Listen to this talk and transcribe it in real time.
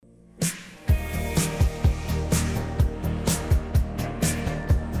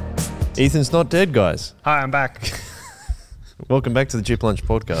Ethan's not dead, guys. Hi, I'm back. Welcome back to the Chip Lunch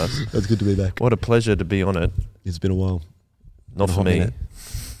podcast. It's good to be back. What a pleasure to be on it. It's been a while. Not for me.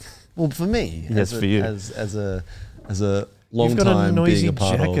 Well, for me. Yes, for you. As a long You've got time a noisy being a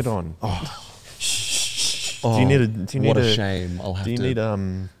part jacket of. on. Oh, do you need what a shame! I'll have do you to need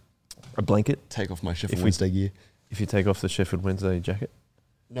a blanket take off my Sheffield if we- Wednesday gear. if you take off the Sheffield Wednesday jacket?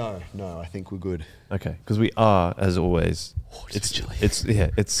 No, I think we're good. Okay, because we are, as always. Oh, it's chilly.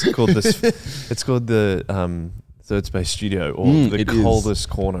 It's called this. It's called the Third Space Studio, or the it is. coldest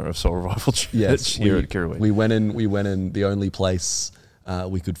corner of Soul Revival Church here at Kirrawee. We went in. The only place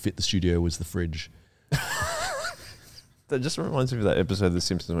we could fit the studio was the fridge. That just reminds me of that episode of The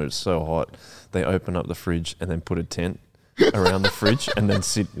Simpsons where it's so hot, they open up the fridge and then put a tent around the fridge and then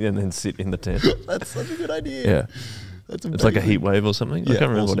sit in the tent. That's such a good idea. Yeah, That's it's like a amazing. heat wave or something. I Yeah, can't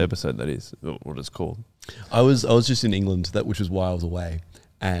remember awesome. what episode that is, or what it's called. I was just in England, which was why I was away,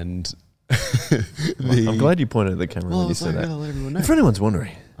 and I'm glad you pointed at the camera when you said that. Let everyone know. If anyone's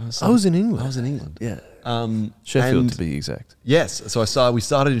wondering, I was in England. I was in England. Yeah, Sheffield Sheffield to be exact. Yes. So we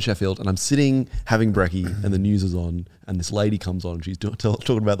started in Sheffield, and I'm sitting having brekkie, and the news is on, and this lady comes on, and she's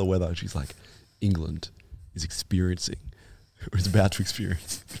talking about the weather, and she's like, England is about to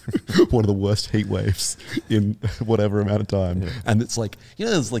experience one of the worst heat waves in whatever amount of time. Yeah. And it's like,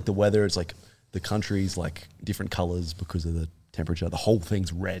 it's like the weather, it's like the country's like different colours because of the temperature. The whole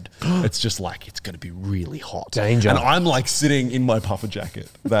thing's red. It's just like, it's going to be really hot. Danger. And I'm like sitting in my puffer jacket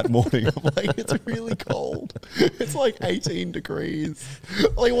that morning. I'm like, it's really cold. It's like 18 degrees.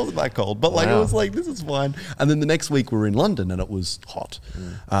 Like, it wasn't that cold, but like, Wow. it was like, this is fine. And then the next week we were in London and it was hot.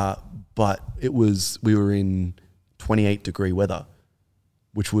 But we were in 28-degree weather,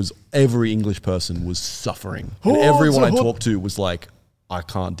 which was every English person was suffering. And everyone I talked to was like, I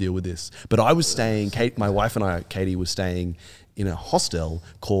can't deal with this. But I was staying, my wife and I, Katie, was staying in a hostel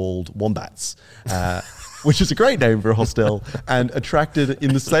called Wombats, which is a great name for a hostel, and attracted for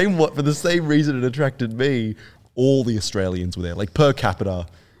the same reason it attracted me, all the Australians were there. Like per capita,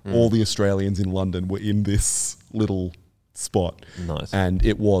 all the Australians in London were in this little spot. Nice. And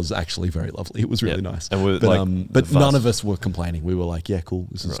it was actually very lovely. It was really nice. And but none of us were complaining. We were like, yeah, cool,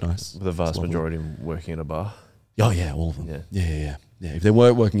 this is nice. The vast It's lovely. majority working at a bar. Oh yeah, all of them. Yeah. Yeah. If they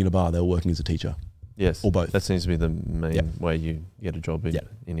weren't working in a bar, they were working as a teacher. Yes, Or both. That seems to be the main way you get a job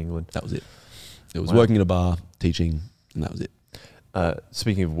in England. That was it. It was working in a bar, teaching, and that was it.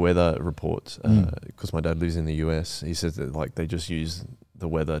 Speaking of weather reports, because my dad lives in the US, he says that like they just use the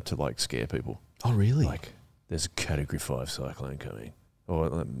weather to like scare people. Oh really? Like there's a Category 5 cyclone coming, or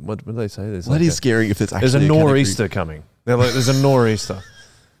what did they say? There's Well, that is scary if there's actually there's a category- nor'easter coming. They're like, there's a nor'easter.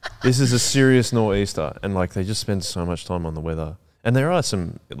 This is a serious nor'easter, and like they just spend so much time on the weather. And there are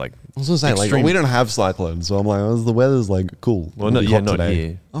some like I was gonna say, like, extreme- we don't have cyclones, so I'm like, oh, the weather's like cool. Well, It'll be hot not today.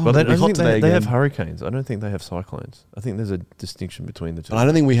 here. Oh, Well, they, it'll I be hot think today they have again. hurricanes. I don't think they have cyclones. I think there's a distinction between the two. But I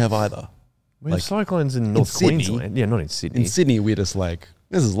don't think we have either. We have like, cyclones in North Sydney- Queensland. Yeah, not in Sydney. In Sydney, we're just like,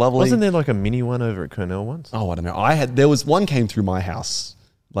 this is lovely. Wasn't there like a mini one over at Cornell once? Oh, I don't know. There was one came through my house,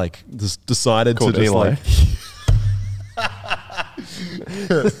 like just decided Called to just Eli. like.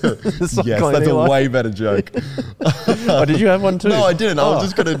 The Yes, cyclone that's Eli. a way better joke. Oh, did you have one too? No, I didn't. I was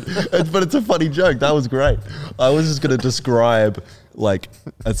just gonna, but it's a funny joke. That was great. I was just gonna describe like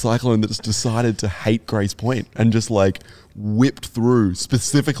a cyclone that's decided to hate Grace Point and just like whipped through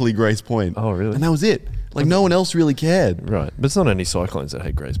specifically Grace Point. Oh, really? And that was it. Like no one else really cared. Right, but it's not only cyclones that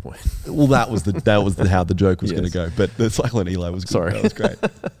hate Grace Point. Well, that was how the joke was Yes. going to go. But the cyclone Eli was good. Sorry. That was great.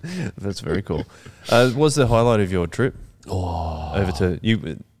 That's very cool. What's the highlight of your trip? Over to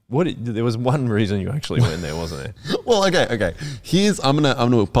you. There was one reason you actually went there, wasn't there? Well, okay. I'm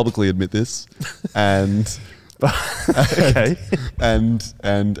gonna publicly admit this, and Okay.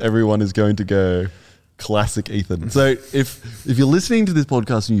 and everyone is going to go classic Ethan. So if you're listening to this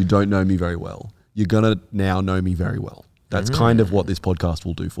podcast and you don't know me very well, you're gonna now know me very well. That's kind of what this podcast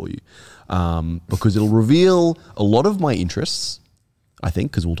will do for you, because it'll reveal a lot of my interests. I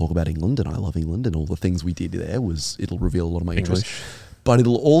think because we'll talk about England, and I love England, and all the things we did there. It'll reveal a lot of my interests, but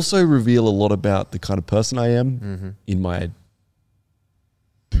it'll also reveal a lot about the kind of person I am in my.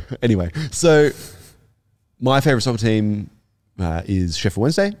 Anyway, so my favorite soccer team is Sheffield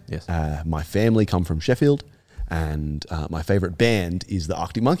Wednesday. Yes. My family come from Sheffield, and my favorite band is the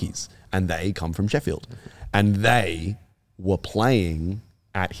Arctic Monkeys, and they come from Sheffield, and they were playing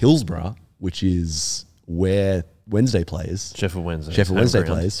at Hillsborough, which is where Wednesday plays. Sheffield Wednesday. Sheffield Wednesday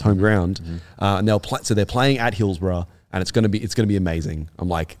ground. plays home ground, and so they're playing at Hillsborough, and it's going to be amazing. I'm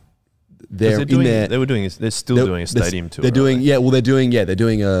like, they're in there. They're still doing a stadium tour. They're doing they're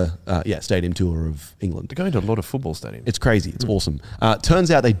doing a stadium tour of England. They're going to a lot of football stadiums. It's crazy. It's awesome.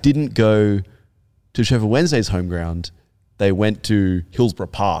 Turns out they didn't go to Sheffield Wednesday's home ground. They went to Hillsborough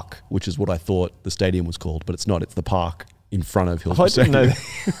Park, which is what I thought the stadium was called, but it's not. It's the park in front of Hillsborough Stadium. I didn't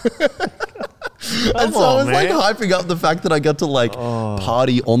know that. And so I was like hyping up the fact that I got to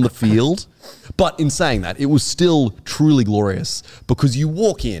party on the field. But in saying that, it was still truly glorious because you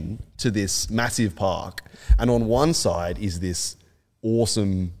walk in to this massive park and on one side is this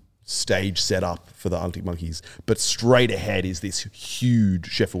awesome stage setup for the Arctic Monkeys, but straight ahead is this huge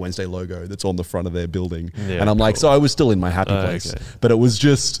Sheffield Wednesday logo that's on the front of their building. Yeah, and I'm like, so I was still in my happy place, but it was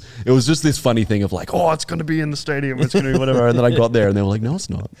just this funny thing of like, oh, it's going to be in the stadium, it's going to be whatever. And then I got there and they were like, no, it's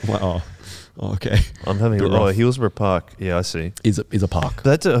not. I'm like, oh, okay. I'm having Hillsborough Park. Yeah, I see. Is a park.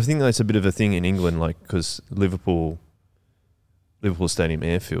 I think that's a bit of a thing in England, like because Liverpool Stadium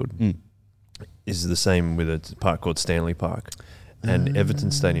Airfield is the same with a park called Stanley Park. And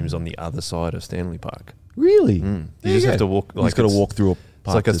Everton Stadium is on the other side of Stanley Park. Really? You just have to walk. You've got to walk through a park.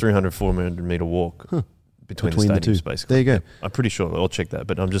 It's like a 300, 400 metre walk between the stadiums, basically. There you go. I'm pretty sure. I'll check that.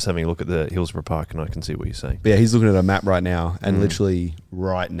 But I'm just having a look at the Hillsborough Park and I can see what you're saying. But yeah, he's looking at a map right now and literally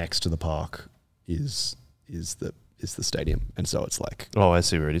right next to the park is the stadium. And so it's like... Oh, I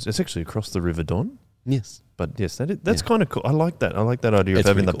see where it is. It's actually across the River Don. Yes. But yes, that's kind of cool. I like that. I like that idea of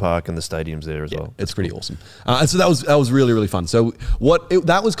having the park and the stadiums there as well. It's pretty awesome. And so that was really, really fun. So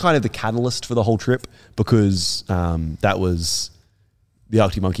that was kind of the catalyst for the whole trip because that was the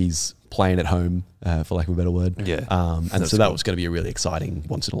Arctic Monkeys playing at home, for lack of a better word. Yeah. And so that was going to be a really exciting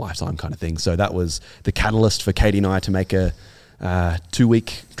once in a lifetime kind of thing. So that was the catalyst for Katie and I to make a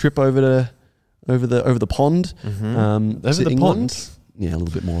 2-week trip over the pond. Mm-hmm. Over the England. Pond. Yeah, a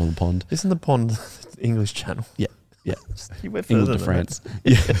little bit more on the pond. Isn't the pond English Channel? Yeah. You went England to France.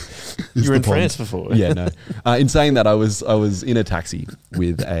 Yeah. You were in France before. Yeah, no. In saying that, I was in a taxi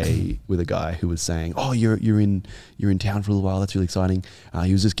with a guy who was saying, "Oh, you're in town for a little while. That's really exciting."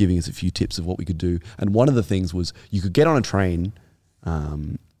 He was just giving us a few tips of what we could do, and one of the things was you could get on a train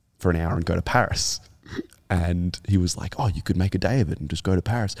for an hour and go to Paris. And he was like, "Oh, you could make a day of it and just go to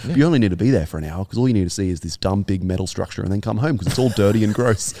Paris. Yeah. You only need to be there for an hour because all you need to see is this dumb big metal structure and then come home because it's all dirty and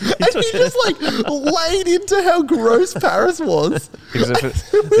gross." And he just laid into how gross Paris was.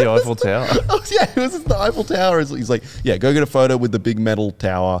 Except the Eiffel Tower. Oh, yeah, it was the Eiffel Tower. He's like, "Yeah, go get a photo with the big metal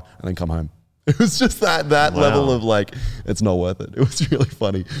tower and then come home." It was just that level of like, it's not worth it. It was really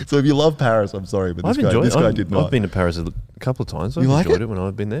funny. So if you love Paris, I'm sorry, but this guy did not. I've been to Paris a couple of times. I've enjoyed it when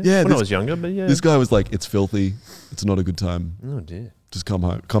I've been there. Yeah, when I was younger, but yeah. This guy was like, it's filthy. It's not a good time. Oh dear. Just come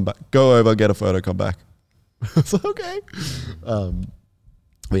home, come back, go over, get a photo, come back. It's like, okay.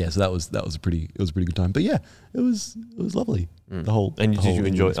 But yeah, so that was a pretty good time. But yeah, it was lovely. The whole and the did whole you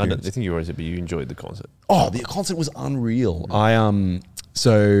enjoy? I experience. think you already said, but you enjoyed the concert. Oh, the concert was unreal.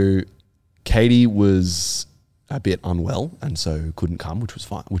 So Katie was a bit unwell and so couldn't come, which was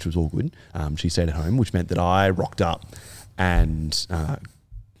fine, which was all good. She stayed at home, which meant that I rocked up and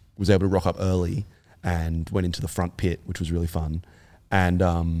was able to rock up early and went into the front pit, which was really fun.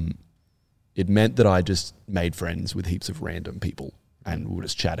 And it meant that I just made friends with heaps of random people and we were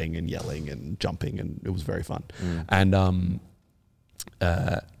just chatting and yelling and jumping and it was very fun. And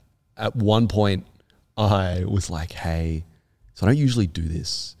at one point I was like, "Hey, so I don't usually do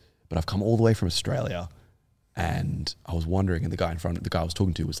this, but I've come all the way from Australia and I was wondering," and the guy I was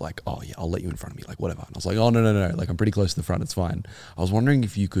talking to was like, "Oh yeah, I'll let you in front of me, like whatever." And I was like, "Oh no, like I'm pretty close to the front, it's fine. I was wondering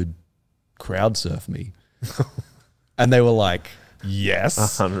if you could crowd surf me." And they were like, "Yes."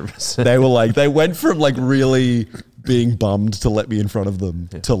 100%. They were like, they went from like really being bummed to let me in front of them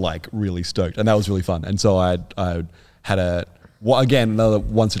to like really stoked. And that was really fun. And so I had another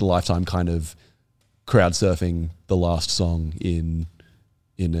once in a lifetime kind of crowd surfing the last song in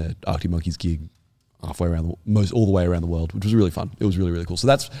an Arctic Monkeys gig halfway around all the way around the world, which was really fun. It was really, really cool. So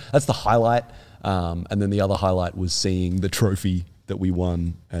that's the highlight. And then the other highlight was seeing the trophy that we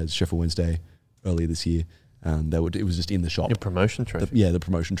won as Sheffield Wednesday earlier this year. It was just in the shop. Your promotion trophy? The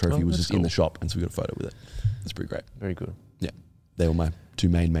promotion trophy was just in the shop, and so we got a photo with it. It's pretty great. Very good. Yeah. They were my two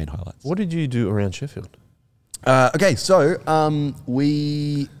main highlights. What did you do around Sheffield? Okay, so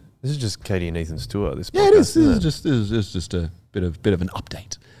This is just Katie and Ethan's tour. This podcast, yeah, it is. isn't This is just a bit of an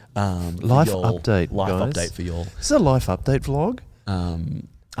update. Life update, guys. Update for y'all. This is a life update vlog.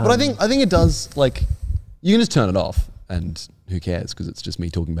 But I think it does, like, you can just turn it off and who cares because it's just me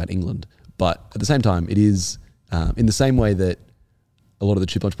talking about England. But at the same time, it is in the same way that a lot of the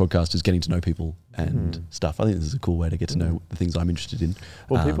Chip Lunch podcast is getting to know people and stuff. I think this is a cool way to get to know the things I'm interested in.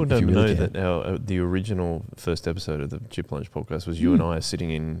 Well, people don't really know that the original first episode of the Chip Lunch podcast was you and I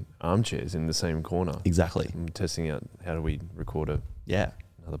sitting in armchairs in the same corner. Exactly. And testing out how do we record another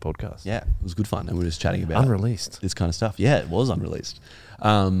podcast. Yeah, it was good fun. And we were just chatting about unreleased this kind of stuff. Yeah, it was unreleased.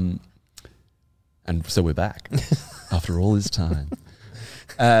 And so we're back after all this time.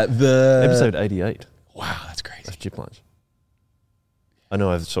 The episode 88. Wow, that's crazy. Of Chip Lunch. I know.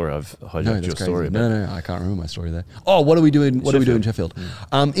 I've hijacked your story. No, I can't remember my story there. Oh, what are we doing? What do we do in Sheffield?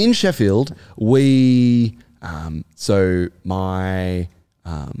 In Sheffield, we so my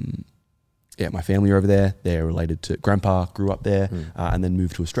family are over there. They're related to Grandpa. Grew up there and then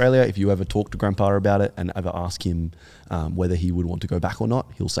moved to Australia. If you ever talk to Grandpa about it and ever ask him whether he would want to go back or not,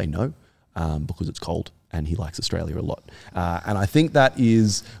 he'll say no because it's cold. And he likes Australia a lot. And I think that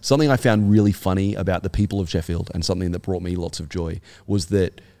is something I found really funny about the people of Sheffield, and something that brought me lots of joy was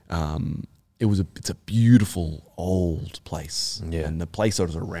that it's a beautiful old place. Yeah. And the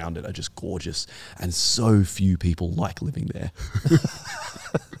places around it are just gorgeous. And so few people like living there.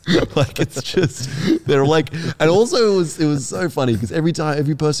 Like it's just, they're like, and also it was so funny because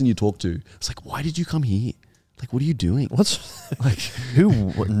every person you talk to, it's like, why did you come here? Like, what are you doing? What's like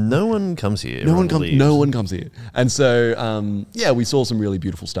no one comes here. No one comes here. And so, we saw some really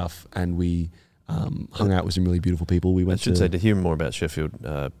beautiful stuff, and we hung out with some really beautiful people. We went. I should say to hear more about Sheffield,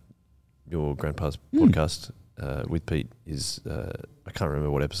 your grandpa's podcast with Pete is I can't remember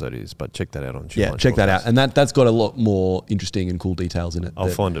what episode it is, but check that out on. Check that out, and that's got a lot more interesting and cool details in it. I'll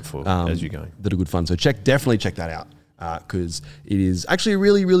find it for as you go. That are good fun. So definitely check that out. Because it is actually a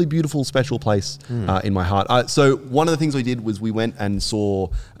really, really beautiful, special place in my heart. So one of the things we did was we went and saw.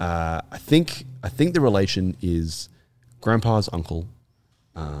 I think the relation is Grandpa's uncle.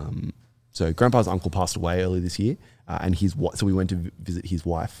 So Grandpa's uncle passed away earlier this year, and so we went to visit his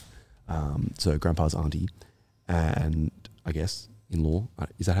wife. So Grandpa's auntie, and I guess in-law.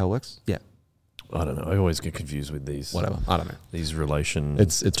 Is that how it works? Yeah. I don't know. I always get confused with these. Whatever. I don't know. These relation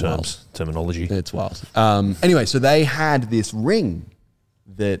it's terminology. It's wild. Anyway, so they had this ring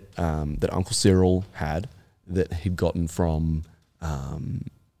that Uncle Cyril had that he'd gotten from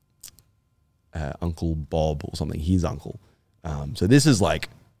Uncle Bob or something, his uncle. So this is like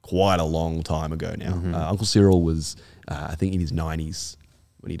quite a long time ago now. Uncle Cyril was, I think, in his 90s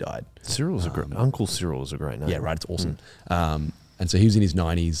when he died. Uncle Cyril was a great name. Yeah, right. It's awesome. And so he was in his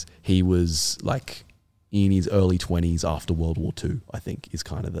 90s. He was like in his early 20s after World War II, I think, is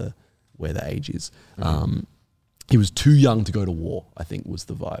kind of where the age is. He was too young to go to war, I think, was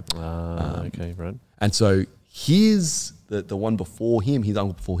the vibe. Okay, right. And so the one before him, his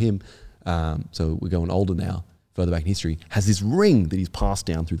uncle before him, so we're going older now, further back in history, has this ring that he's passed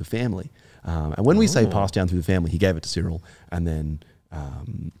down through the family. And when we say passed down through the family, he gave it to Cyril, and then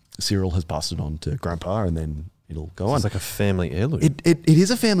Cyril has passed it on to Grandpa, and then it'll go on. It's like a family heirloom. It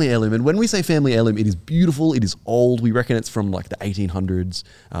is a family heirloom. And when we say family heirloom, it is beautiful. It is old. We reckon it's from like the 1800s,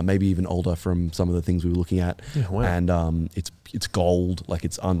 maybe even older from some of the things we were looking at. Yeah, wow. And it's gold, like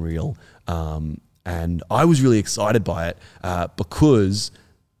it's unreal. And I was really excited by it because,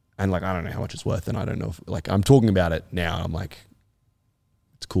 and like, I don't know how much it's worth. And I don't know if, like, I'm talking about it now. I'm like,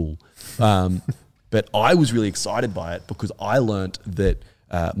 it's cool. But I was really excited by it because I learnt that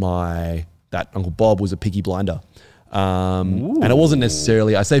that Uncle Bob was a Peaky Blinder. And it wasn't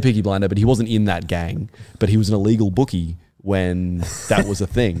necessarily, I say Peaky Blinder, but he wasn't in that gang, but he was an illegal bookie when that was a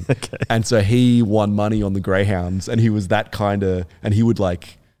thing. Okay. And so he won money on the Greyhounds, and he was that kind of, and he would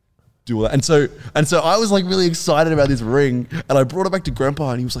like do all that. And so I was like really excited about this ring, and I brought it back to Grandpa,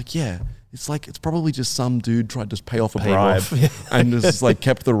 and he was like, yeah, it's probably just some dude tried to pay off a bribe and just like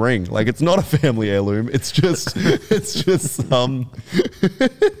kept the ring. Like, it's not a family heirloom. It's just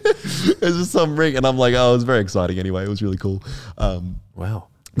some ring. And I'm like, oh, it was very exciting anyway. It was really cool. Wow.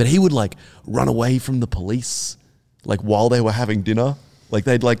 But he would like run away from the police like while they were having dinner. Like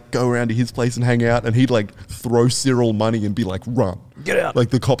they'd like go around to his place and hang out, and he'd like throw Cyril money and be like, run. Get out. Like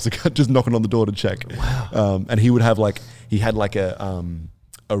the cops are just knocking on the door to check. Wow. And he would have like, he had like a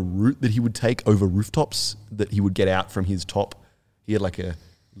route that he would take over rooftops that he would get out from his top. He had like a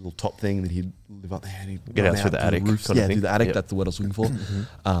little top thing that he'd live up there and he'd get out through the attic. Through the attic. Yep. That's the word I was looking for.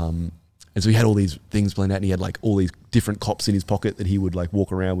 And so he had all these things planned out, and he had like all these different cops in his pocket that he would like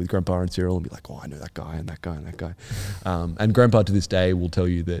walk around with Grandpa and Cyril and be like, oh, I know that guy and that guy and that guy. And Grandpa to this day will tell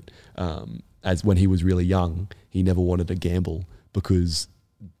you that as when he was really young, he never wanted to gamble because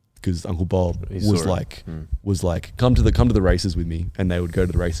Uncle Bob was like, come to the races with me, and they would go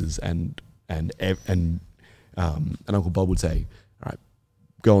to the races, and Uncle Bob would say, all right,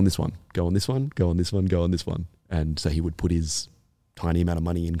 go on this one, go on this one, go on this one, go on this one, and so he would put his tiny amount of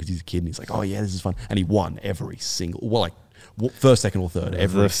money in because he's a kid, and he's like, oh yeah, this is fun, and he won every single, well, like first, second, or third,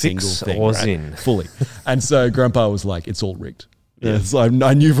 every single thing was in fully. And so Grandpa was like, it's all rigged. Yeah, so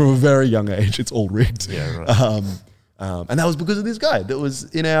I knew from a very young age it's all rigged. Yeah, right. And that was because of this guy that was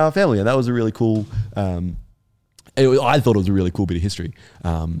in our family, and that was a really cool. I thought it was a really cool bit of history,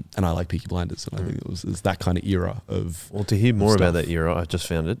 and I like Peaky Blinders, and I think it was that kind of era of. Well, to hear more about that era, I just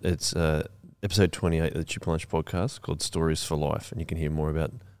found it. It's episode 28 of the Chip Lunch podcast called "Stories for Life," and you can hear more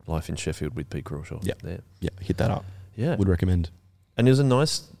about life in Sheffield with Pete Crawshaw. Yeah, there. Yeah, hit that up. Yeah, would recommend. And it was a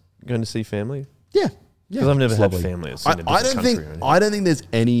nice going to see family. Yeah, because I've never had family. I don't think there's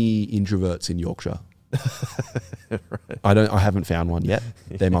any introverts in Yorkshire. Right. I haven't found one yet.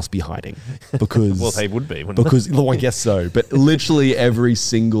 They must be hiding because well, they would be, wouldn't because they? Well, I guess so. But literally every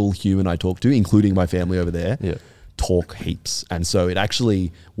single human I talk to, including my family over there, talk heaps. And so it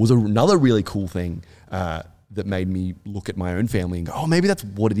actually was another really cool thing that made me look at my own family and go, oh, maybe that's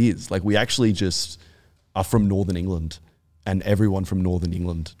what it is. Like we actually just are from Northern England, and everyone from Northern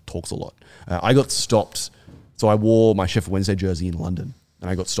England talks a lot. I got stopped. So I wore my Sheffield Wednesday jersey in London, and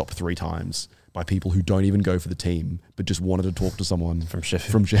I got stopped 3 times by people who don't even go for the team, but just wanted to talk to someone from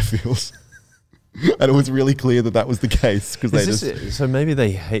Sheffield. And it was really clear that was the case because so maybe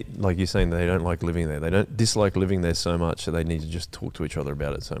they hate, like you're saying, they don't like living there. They don't dislike living there so much, so they need to just talk to each other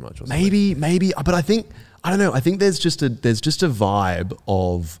about it so much. Or maybe, but I don't know. I think there's just a vibe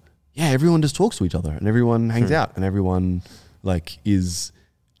of everyone just talks to each other and everyone hangs out and everyone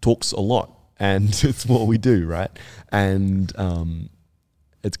talks a lot, and it's what we do, right? And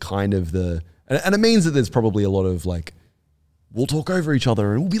it's kind of and it means that there's probably a lot of we'll talk over each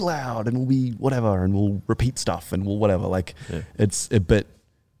other and we'll be loud and we'll be whatever and we'll repeat stuff and we'll whatever. But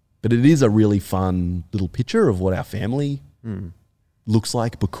it is a really fun little picture of what our family looks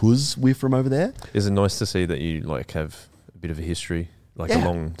like because we're from over there. Is it nice to see that you have a bit of a history, a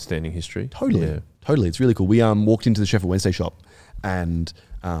long-standing history? Totally. It's really cool. We walked into the Sheffield Wednesday shop, and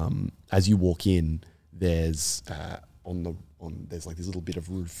as you walk in, there's there's this little bit of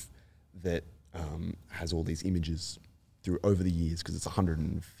roof that has all these images over the years because it's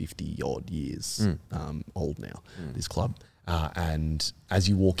 150 odd years old now, this club. And as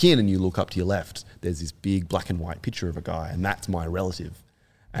you walk in and you look up to your left, there's this big black and white picture of a guy, and that's my relative.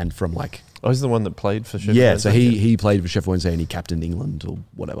 And from he's the one that played for Sheffield Wednesday? So he played for Sheffield Wednesday and he captained England or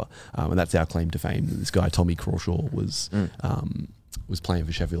whatever. And that's our claim to fame. This guy, Tommy Crawshaw, was playing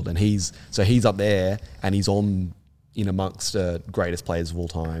for Sheffield, and he's up there and he's in amongst greatest players of all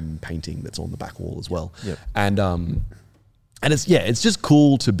time painting that's on the back wall as well. Yep. And it's just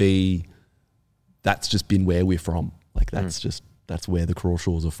cool to be, that's just been where we're from. That's where the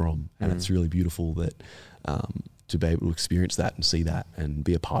Crawshaws are from. And it's really beautiful that to be able to experience that and see that and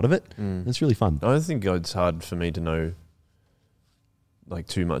be a part of it. It's really fun. I don't think it's hard for me to know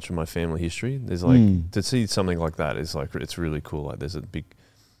too much of my family history. There's to see something like that is it's really cool. There's a big,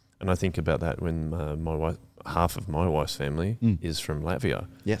 and I think about that when my wife, half of my wife's family is from Latvia.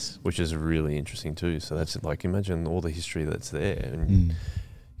 Yes. Which is really interesting too. So that's imagine all the history that's there, and you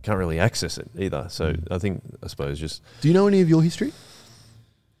can't really access it either. So I suppose just... Do you know any of your history?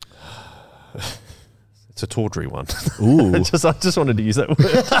 It's a Tawdry one. Ooh. I just wanted to use that word.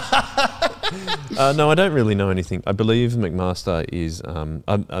 No, I don't really know anything. I believe McMaster is...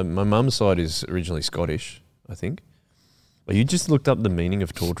 my mum's side is originally Scottish, I think. Well, you just looked up the meaning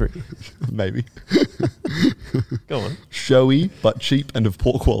of Tawdry. Maybe. Go on. Showy, but cheap and of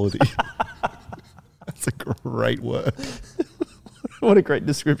poor quality. That's a great word. What a great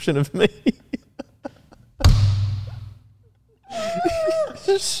description of me.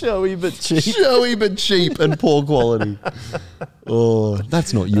 Showy but cheap. Showy but cheap and poor quality. Oh,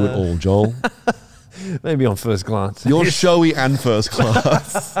 that's not you at all, Joel. Maybe on first glance. You're showy and first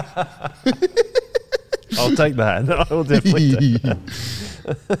class. I'll take that. I will definitely take that.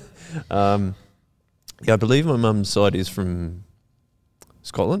 I believe my mum's side is from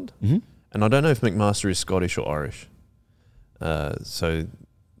Scotland. Mm-hmm. And I don't know if McMaster is Scottish or Irish. So,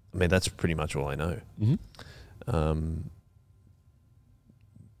 I mean, that's pretty much all I know. Mm-hmm.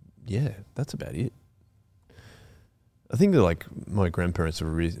 Yeah, that's about it. I think that my grandparents are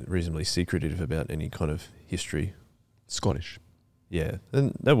reasonably secretive about any kind of history. Scottish. Yeah,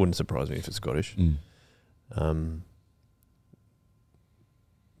 and that wouldn't surprise me if it's Scottish. But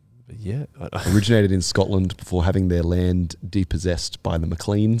yeah. Originated in Scotland before having their land depossessed by the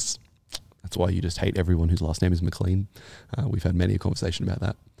MacLeans. That's why you just hate everyone whose last name is McLean. We've had many a conversation about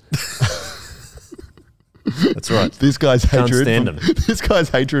that. That's right. This guy's Can't hatred. stand him. This guy's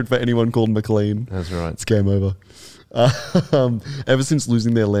hatred for anyone called McLean. That's right. It's game over. Ever since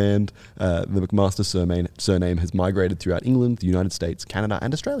losing their land, the McMaster surname has migrated throughout England, the United States, Canada,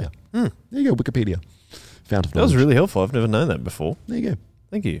 and Australia. There you go, Wikipedia. Fount of That was knowledge. really helpful. I've never known that before. There you go.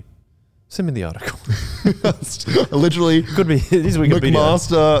 Thank you. Send me the article. Literally, Could be. It is Wikipedia.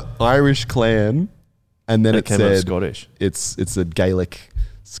 McMaster Irish clan, and then it came out said Scottish. It's a Gaelic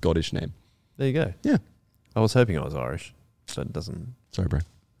Scottish name. There you go. Yeah. I was hoping I was Irish, so it doesn't. Sorry, bro.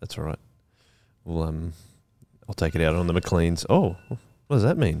 That's all right. Well, I'll take it out on the McLeans. Oh, what does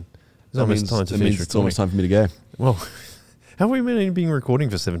that mean? It's almost time to finish recording. It's almost time for me to go. Well, have we been recording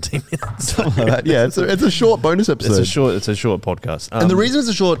for 17 minutes? Something like that. Yeah, it's a short bonus episode. It's a short podcast. And the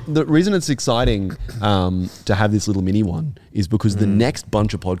reason it's exciting to have this little mini one is because the next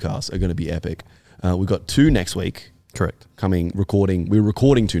bunch of podcasts are going to be epic. We've got 2 next week. Correct. Recording. We're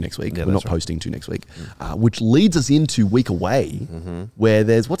recording 2 next week. Yeah, we're not posting 2 next week, which leads us into week away, where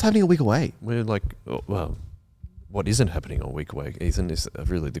there's what's happening a week away. We're like, well, what isn't happening all week away, Ethan, is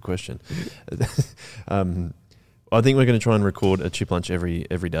really the question. I think we're going to try and record a chip lunch every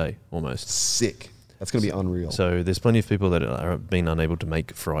day, almost. Sick. That's going to be unreal. So there's plenty of people that are been unable to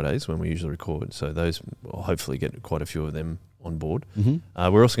make Fridays when we usually record. So those will hopefully get quite a few of them on board.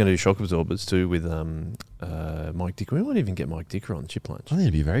 We're also going to do shock absorbers too with Mike Dicker. We might even get Mike Dicker on Chip Lunch. I think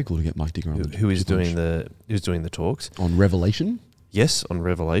it'd be very cool to get Mike Dicker on. Who's doing the talks on Revelation? Yes, on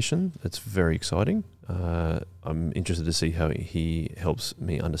Revelation. It's very exciting. I'm interested to see how he helps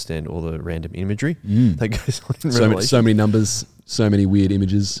me understand all the random imagery that goes on in Revelation. So many numbers, so many weird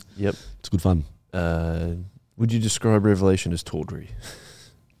images. Yep. It's good fun. Would you describe Revelation as tawdry?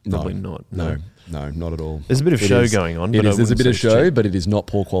 Probably not. No, not at all. There's a bit of show going on. There's a bit of show, but it is not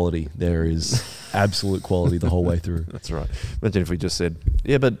poor quality. There is absolute quality the whole way through. That's right. Imagine if we just said,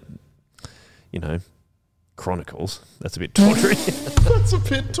 yeah, but, Chronicles, that's a bit tawdry. That's a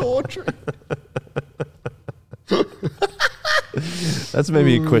bit tawdry. That's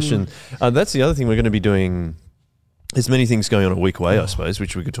maybe a question. That's the other thing we're going to be doing. There's many things going on a week away, I suppose,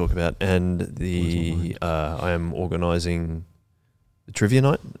 which we could talk about. And I am organising the trivia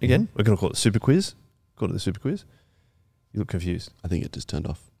night again. We're going to call it Super Quiz. Call it the Super Quiz. You look confused. I think it just turned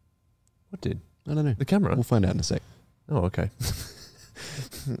off. What did? I don't know. The camera? We'll find out in a sec. Oh, okay.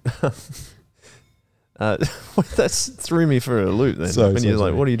 That threw me for a loop then. You're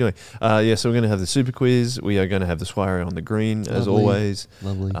like, what are you doing? So we're going to have the Super Quiz. We are going to have the soiree on the green, as always.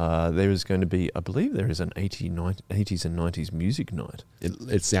 Lovely. There is going to be, I believe there is an 80s and 90s music night.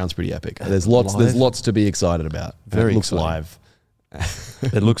 It sounds pretty epic. There's lots to be excited about. Very it looks exciting. live.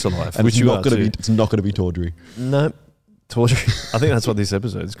 It looks alive. And it's not going to be tawdry. No. Tawdry. I think that's what this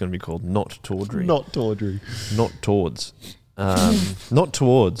episode is going to be called. Not tawdry. Not tawdry. Not towards. Not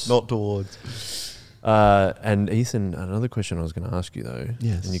towards. Not towards. And Ethan, another question I was going to ask you though,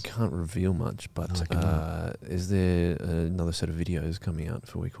 yes, and you can't reveal much, but is there another set of videos coming out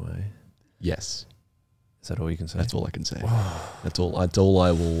for Weekway? Yes. Is that all you can say? That's all I can say. That's all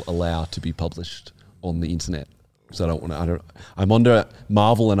I will allow to be published on the internet. So I'm under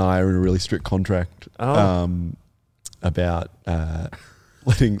Marvel, and I are in a really strict contract about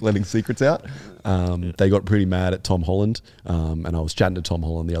letting secrets out. They got pretty mad at Tom Holland, and I was chatting to Tom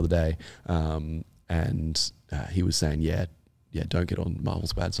Holland the other day, and he was saying, yeah, don't get on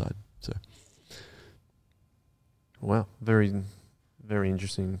Marvel's bad side. So, wow, very, very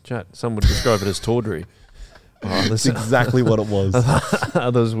interesting chat. Some would describe it as tawdry. That's exactly what it was.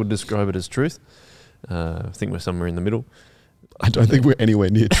 Others would describe it as truth. I think we're somewhere in the middle. I don't think we're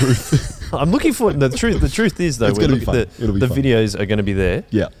anywhere near truth. I'm looking for the truth. The truth is, though, it's going to be fun. The videos are going to be there.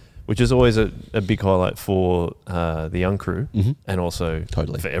 Yeah. Which is always a big highlight for the young crew, and also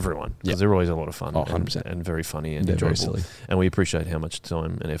for everyone, because they're always a lot of fun, 100%. and very funny and enjoyable. Very silly. And we appreciate how much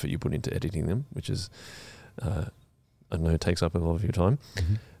time and effort you put into editing them, which is, I know, takes up a lot of your time.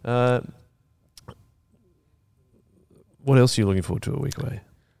 What else are you looking forward to a week away?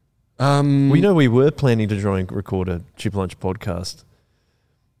 We were planning to try and record a Chip Lunch podcast,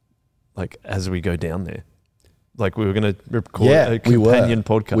 like as we go down there. Like we were going to record a companion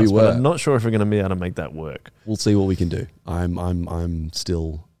podcast, but I'm not sure if we're going to be able to make that work. We'll see what we can do. I'm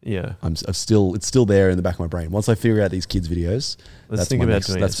still it's still there in the back of my brain. Once I figure out these kids' videos, that's the next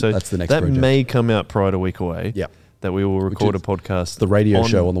that project. may come out prior to week away. Yeah. That we will record a podcast, the radio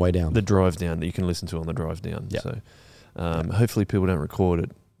show on the way down, the drive down that you can listen to on the drive down. Yeah. So hopefully people don't record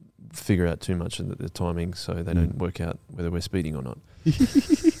it, figure out too much of the timing, so they don't work out whether we're speeding or not.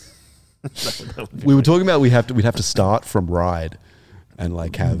 We were talking about we'd have to start from Ride and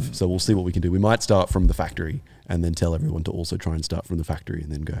so we'll see what we can do. We might start from the factory and then tell everyone to also try and start from the factory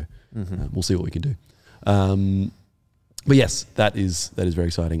and then go. We'll see what we can do. But yes, that is very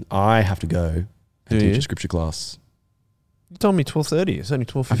exciting. I have to go and teach a scripture class You told me 12:30. It's only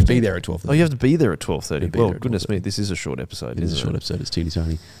 12:15. I have to be there at 12:30. Oh, you have to be there at 12:30. Be Well, there at goodness 12:30. me, this is a short episode. It is a isn't short episode. It's teeny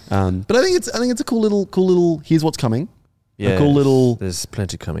tiny. But I think it's a cool little. Here's what's coming. Yeah, a cool little. There's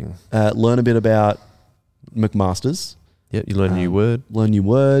plenty coming. Learn a bit about McMaster's. Yeah, you learn a new word. Learn new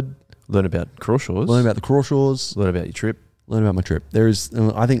word. Learn about Crawshaws. Learn about the Crawshaws. Learn about your trip. Learn about my trip. There is.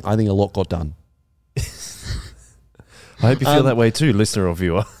 I think a lot got done. I hope you feel that way too, listener or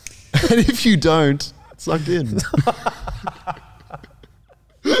viewer. And if you don't, sucked in.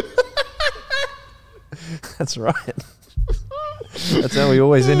 That's right. That's how we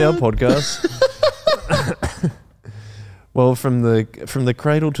always end our podcast. Well, from the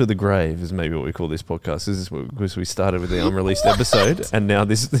cradle to the grave is maybe what we call this podcast. This is because we started with the unreleased episode, and now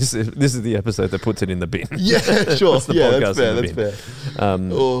this is the episode that puts it in the bin. Yeah, sure. Puts the Yeah, podcast that's in the fair.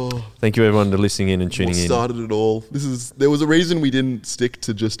 bin. Thank you everyone for listening in and tuning What in. started it all? There was a reason we didn't stick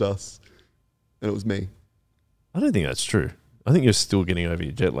to just us, and it was me. I don't think that's true. I think you're still getting over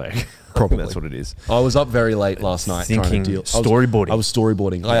your jet lag. Probably. That's what it is. I was up very late last night trying to deal. Storyboarding. I was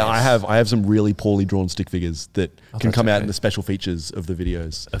storyboarding. Yes. I have some really poorly drawn stick figures that can that's come out okay. in the special features of the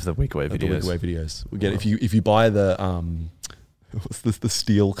videos. Of the Weekaway videos. The Weekaway videos. We get if you buy the what's this, the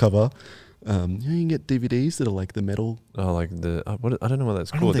steel cover. You can get DVDs that are like the metal. Oh, like the I don't know what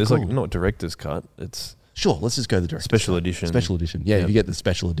that's I don't know called. what they're There's like called. not director's cut. It's Sure, let's just go the direct special edition. Special edition. Yeah, Yep. if you get the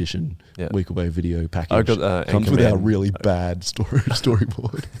special edition Weekaway video package, I got comes with our Anchorman. really bad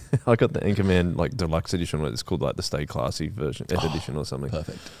storyboard. I got the Anchorman like deluxe edition, where it's called like the Stay Classy version, edition or something.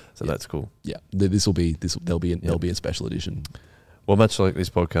 Perfect. So that's cool. Yeah, there'll be a special edition. Well, much like this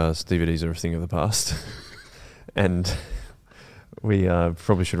podcast, DVDs are a thing of the past, and we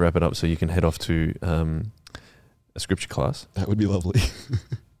probably should wrap it up so you can head off to a scripture class. That would be lovely.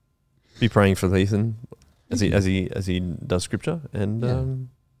 Be praying for Ethan as he does scripture, and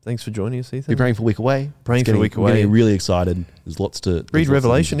thanks for joining us, Ethan. Be praying for Week Away. Praying for Week We're Away. getting really excited. There's lots to Read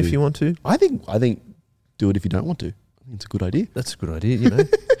Revelation if you want to. I think do it if you don't want to. I think it's a good idea. That's a good idea, you know.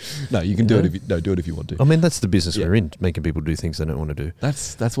 No, you can do it. Do it if you want to. I mean, that's the business Yeah. we're in, making people do things they don't want to do.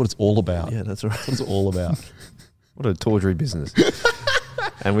 That's what it's all about. Yeah, that's right. That's what it's all about. What a tawdry business.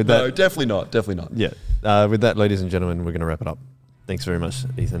 And with No, that, definitely not. Definitely not. yeah. With that, ladies and gentlemen, we're going to wrap it up. Thanks very much,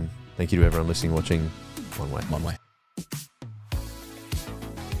 Ethan. Thank you to everyone listening, watching. One way. One way.